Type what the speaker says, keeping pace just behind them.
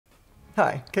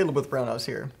Hi, Caleb with Brownhouse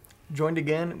here, joined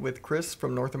again with Chris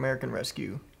from North American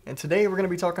Rescue. And today we're going to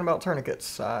be talking about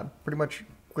tourniquets. Pretty much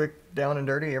quick, down and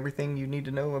dirty, everything you need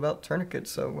to know about tourniquets.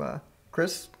 So,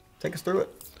 Chris, take us through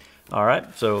it. All right,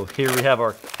 so here we have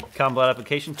our combat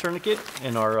application tourniquet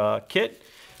in our kit.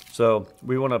 So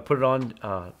we want to put it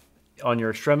on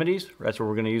your extremities. That's where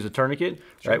we're going to use a tourniquet.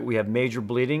 Sure. Right, we have major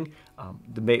bleeding.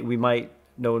 We might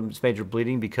know it's major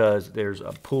bleeding because there's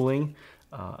a pooling.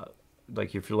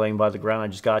 Like if you're laying by the ground, I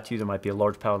just got to you, there might be a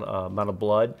large amount of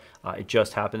blood. It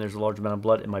just happened, there's a large amount of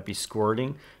blood. It might be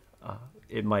squirting.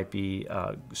 It might be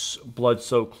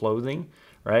blood-soaked clothing,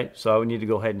 right? So I would need to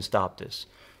go ahead and stop this.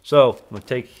 So I'm going to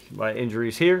take my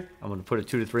injuries here. I'm going to put it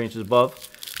 2 to 3 inches above.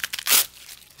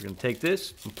 We're going to take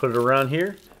this and put it around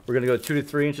here. We're going to go 2 to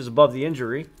 3 inches above the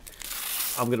injury.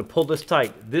 I'm going to pull this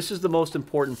tight. This is the most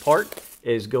important part,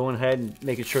 is going ahead and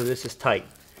making sure this is tight.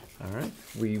 All right,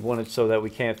 we want it so that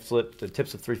we can't slip the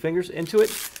tips of 3 fingers into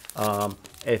it.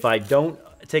 If I don't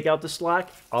take out the slack,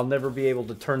 I'll never be able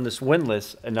to turn this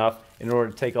windlass enough in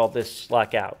order to take all this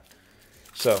slack out.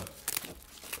 So,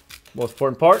 most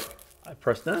important part, I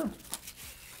press down,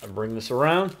 I bring this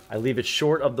around, I leave it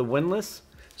short of the windlass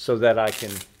so that I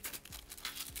can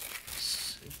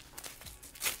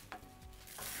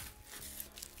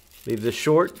leave this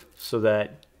short so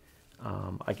that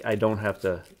I don't have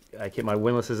to, my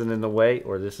windlass isn't in the way,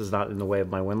 or this is not in the way of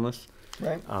my windlass.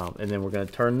 Right. And then we're going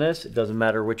to turn this. It doesn't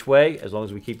matter which way, as long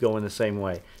as we keep going the same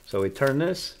way. So we turn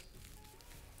this.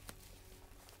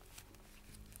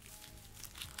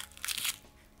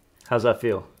 How's that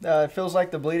feel? It feels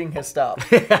like the bleeding has stopped.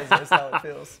 That's how it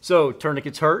feels. So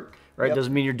tourniquets hurt, right? Yep.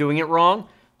 Doesn't mean you're doing it wrong.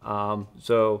 I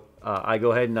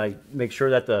go ahead and I make sure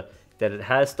that it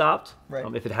has stopped. Right.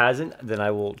 If it hasn't, then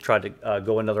I will try to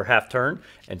go another half turn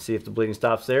and see if the bleeding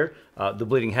stops there. The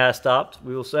bleeding has stopped,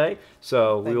 we will say.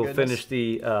 So we will finish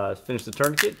the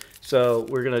tourniquet. So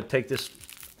we're going to take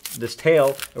this tail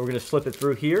and we're going to slip it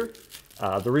through here.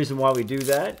 The reason why we do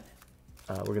that,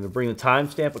 we're going to bring the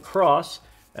timestamp across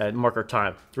and mark our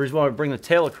time. The reason why we bring the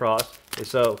tail across is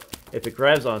so if it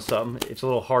grabs on something, it's a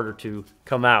little harder to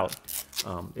come out.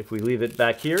 If we leave it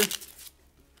back here,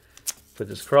 put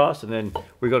this across, and then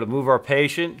we go to move our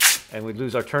patient and we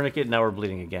lose our tourniquet, and now we're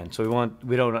bleeding again. So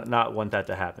we don't not want that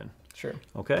to happen. Sure.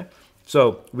 Okay.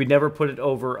 So we never put it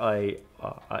over a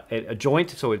joint,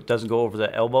 so it doesn't go over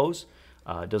the elbows,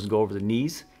 it doesn't go over the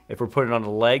knees. If we're putting it on the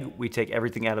leg, we take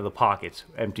everything out of the pockets.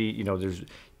 Empty, you know, there's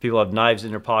people have knives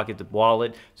in their pocket, the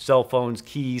wallet, cell phones,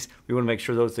 keys. We want to make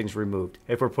sure those things are removed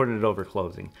if we're putting it over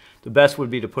clothing. The best would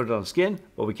be to put it on skin,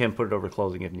 but we can put it over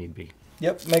clothing if need be.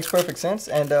 Yep, makes perfect sense,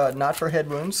 and not for head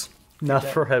wounds. Not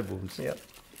for head wounds. Yep.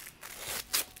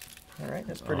 All right,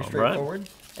 that's pretty straightforward.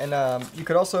 And you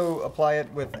could also apply it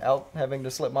without having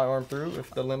to slip my arm through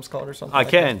if the limb's caught or something. I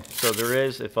can. So there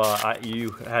is, if you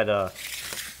had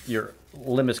your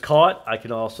limb is caught, I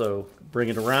can also bring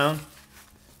it around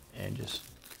and just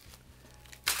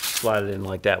slide it in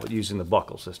like that with using the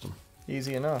buckle system.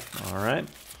 Easy enough. All right.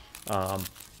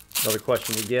 Another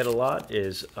question we get a lot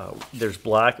is there's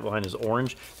black, behind is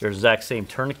orange. There's the exact same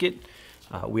tourniquet.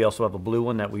 We also have a blue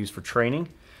one that we use for training.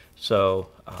 So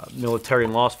military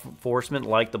and law enforcement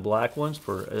like the black ones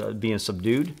for being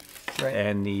subdued. Right.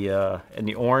 And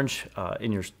the orange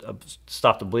in your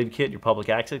stop the bleed kit, your public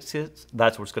access kits,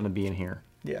 that's what's going to be in here.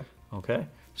 Yeah. Okay.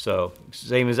 So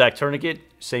same exact tourniquet,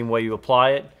 same way you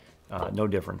apply it, no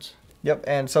difference. Yep.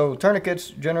 And so tourniquets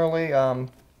generally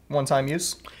one-time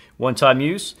use. One-time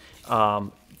use.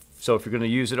 So if you're going to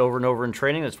use it over and over in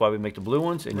training, that's why we make the blue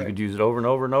ones, and you could use it over and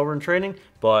over and over in training.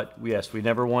 But yes, we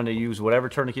never want to use whatever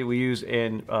tourniquet we use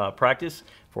in practice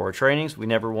for our trainings. We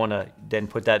never want to then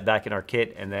put that back in our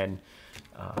kit and then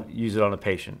use it on a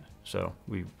patient. So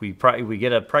we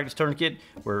get a practice tourniquet.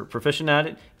 We're proficient at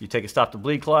it. You take a stop to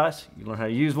bleed class, you learn how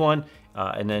to use one,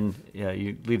 and then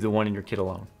you leave the one in your kit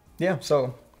alone. Yeah.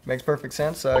 So makes perfect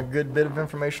sense. A good bit of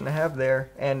information to have there,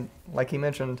 and like he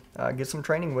mentioned, get some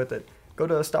training with it. Go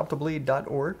to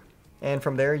stoptobleed.org, and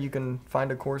from there you can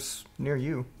find a course near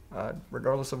you.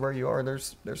 Regardless of where you are,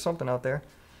 there's something out there.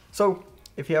 So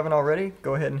if you haven't already,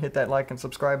 go ahead and hit that like and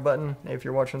subscribe button if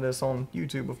you're watching this on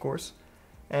YouTube, of course.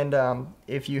 And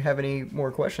if you have any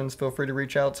more questions, feel free to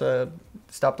reach out to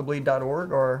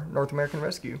stoptobleed.org or North American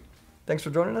Rescue. Thanks for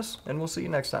joining us, and we'll see you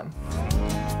next time.